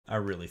I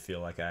really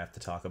feel like I have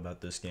to talk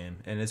about this game,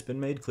 and it's been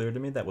made clear to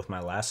me that with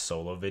my last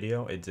solo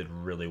video, it did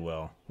really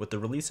well. With the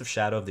release of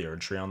Shadow of the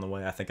Erdtree on the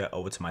way, I think I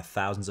owe it to my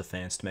thousands of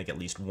fans to make at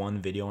least one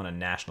video on a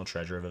national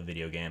treasure of a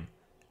video game,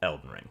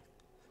 Elden Ring.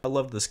 I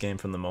loved this game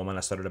from the moment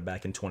I started it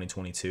back in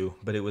 2022,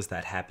 but it was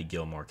that Happy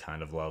Gilmore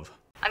kind of love.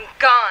 I'm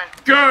gone.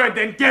 Good,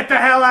 then get the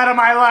hell out of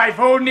my life.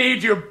 Who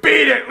needs you?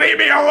 Beat it. Leave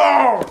me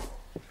alone.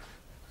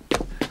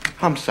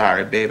 I'm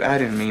sorry, babe. I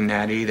didn't mean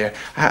that either.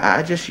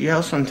 I just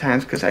yell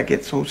sometimes because I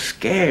get so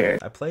scared.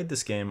 I played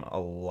this game a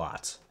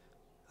lot.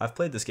 I've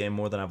played this game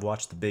more than I've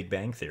watched The Big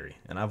Bang Theory,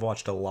 and I've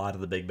watched a lot of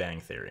The Big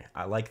Bang Theory.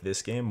 I like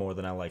this game more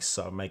than I like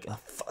I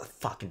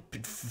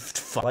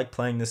like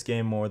playing this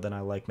game more than I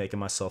like making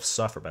myself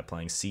suffer by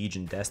playing Siege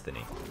and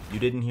Destiny. You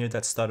didn't hear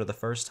that stutter the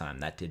first time.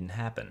 That didn't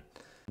happen.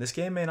 This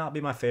game may not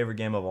be my favorite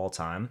game of all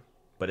time,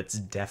 but it's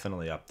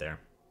definitely up there.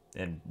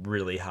 And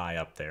really high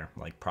up there,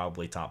 like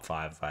probably top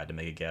 5 if I had to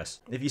make a guess.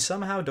 If you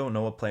somehow don't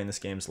know what playing this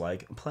game's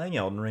like, playing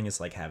Elden Ring is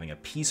like having a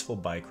peaceful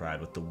bike ride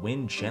with the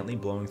wind gently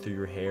blowing through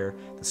your hair,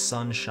 the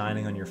sun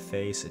shining on your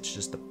face. It's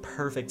just the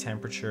perfect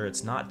temperature.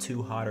 It's not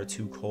too hot or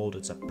too cold.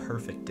 It's a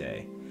perfect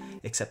day.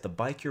 Except the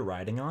bike you're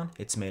riding on,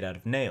 it's made out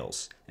of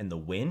nails, and the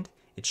wind,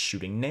 it's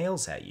shooting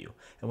nails at you.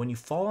 And when you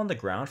fall on the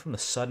ground from the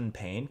sudden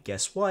pain,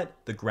 guess what?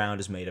 The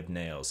ground is made of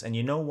nails. And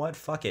you know what?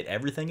 Fuck it.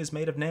 Everything is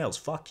made of nails.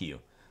 Fuck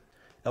you.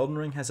 Elden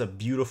Ring has a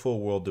beautiful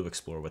world to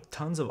explore with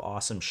tons of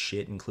awesome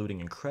shit, including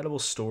incredible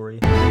story,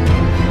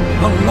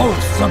 A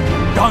loathsome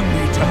dung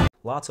eater.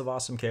 lots of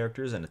awesome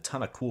characters, and a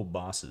ton of cool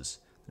bosses.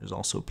 There's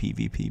also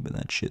PvP, but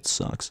that shit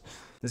sucks.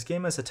 This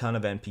game has a ton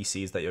of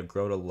NPCs that you'll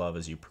grow to love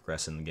as you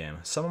progress in the game.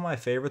 Some of my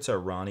favorites are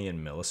Ronnie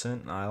and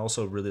Millicent, and I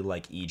also really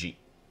like E.G.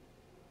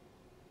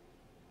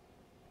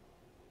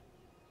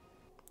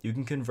 You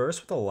can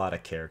converse with a lot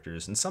of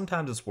characters, and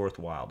sometimes it's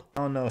worthwhile.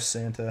 Oh no,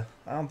 Santa.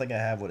 I don't think I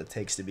have what it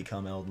takes to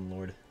become Elden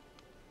Lord.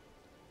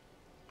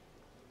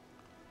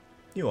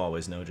 You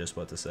always know just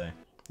what to say.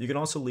 You can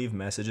also leave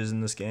messages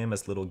in this game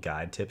as little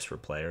guide tips for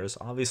players.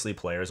 Obviously,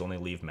 players only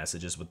leave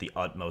messages with the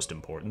utmost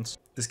importance.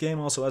 This game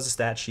also has a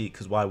stat sheet,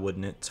 because why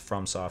wouldn't it? It's a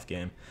FromSoft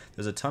game.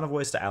 There's a ton of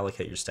ways to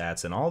allocate your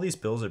stats, and all these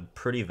builds are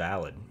pretty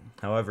valid.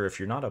 However, if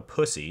you're not a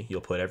pussy,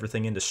 you'll put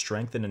everything into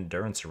strength and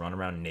endurance to run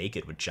around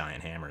naked with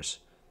giant hammers.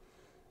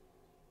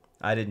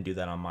 I didn't do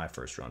that on my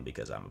first run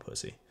because I'm a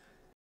pussy.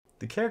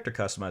 The character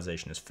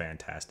customization is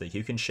fantastic.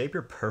 You can shape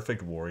your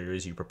perfect warrior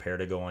as you prepare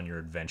to go on your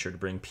adventure to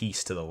bring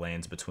peace to the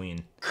lands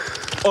between.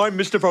 I'm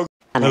Mr. Frog.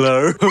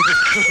 Hello.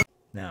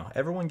 Now,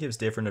 everyone gives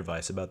different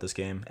advice about this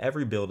game.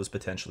 Every build is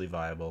potentially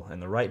viable, in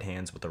the right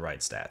hands with the right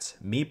stats.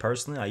 Me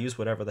personally, I use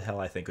whatever the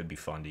hell I think would be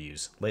fun to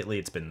use. Lately,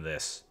 it's been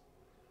this.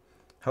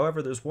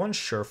 However, there's one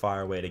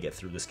surefire way to get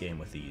through this game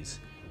with ease.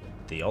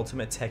 The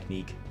ultimate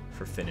technique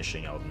for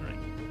finishing Elden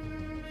Ring.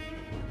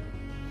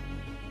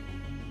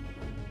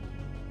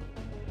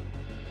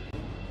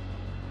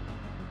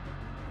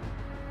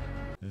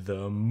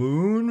 The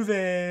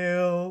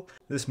Moonveil!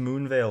 This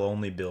Moonveil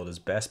only build is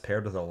best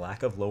paired with a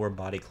lack of lower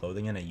body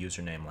clothing and a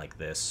username like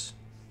this.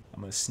 I'm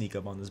gonna sneak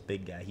up on this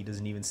big guy. He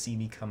doesn't even see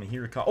me coming.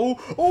 Here it comes.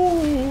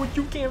 Oh,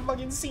 you can't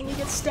fucking see me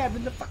get stabbed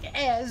in the fucking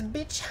ass,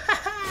 bitch.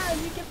 Haha,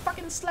 you get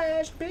fucking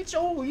slashed, bitch.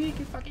 Oh, you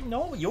can fucking,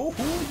 no, yo,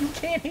 you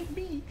can't hit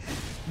me.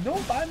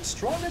 Nope, I'm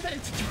stronger than,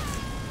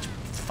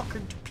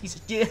 fucker, piece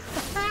of shit.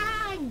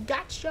 I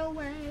got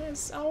your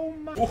ass. Oh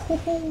my.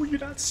 Oh, you're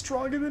not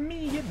stronger than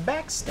me. Get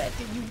backstabbed.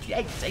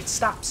 Hey,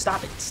 stop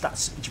it. Stop.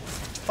 You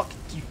fucking,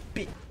 you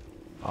bitch.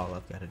 All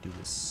I've got to do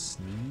is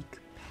sneak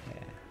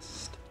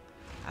past.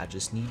 I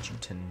just need you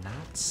to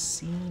not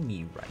see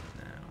me right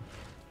now.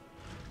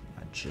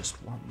 I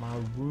just want my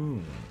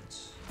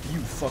runes. You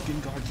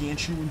fucking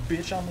gargantuan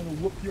bitch, I'm gonna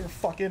whoop your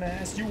fucking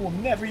ass. You will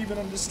never even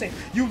understand.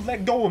 You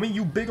let go of me,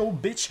 you big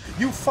old bitch.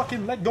 You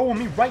fucking let go of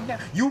me right now.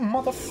 You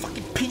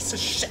motherfucking piece of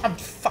shit. I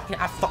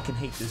fucking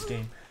hate this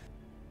game.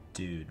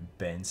 Dude,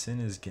 Benson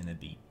is gonna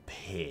be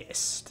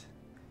pissed.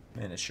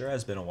 Man, it sure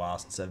has been a while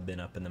since I've been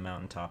up in the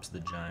mountaintops of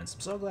the Giants.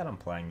 I'm so glad I'm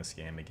playing this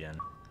game again.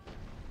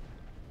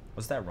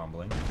 What's that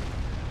rumbling?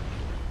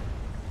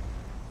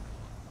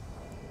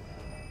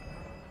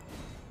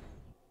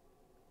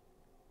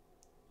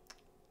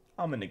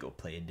 I'm gonna go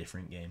play a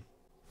different game.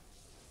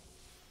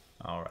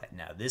 Alright,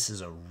 now this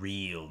is a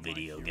real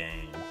video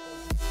game.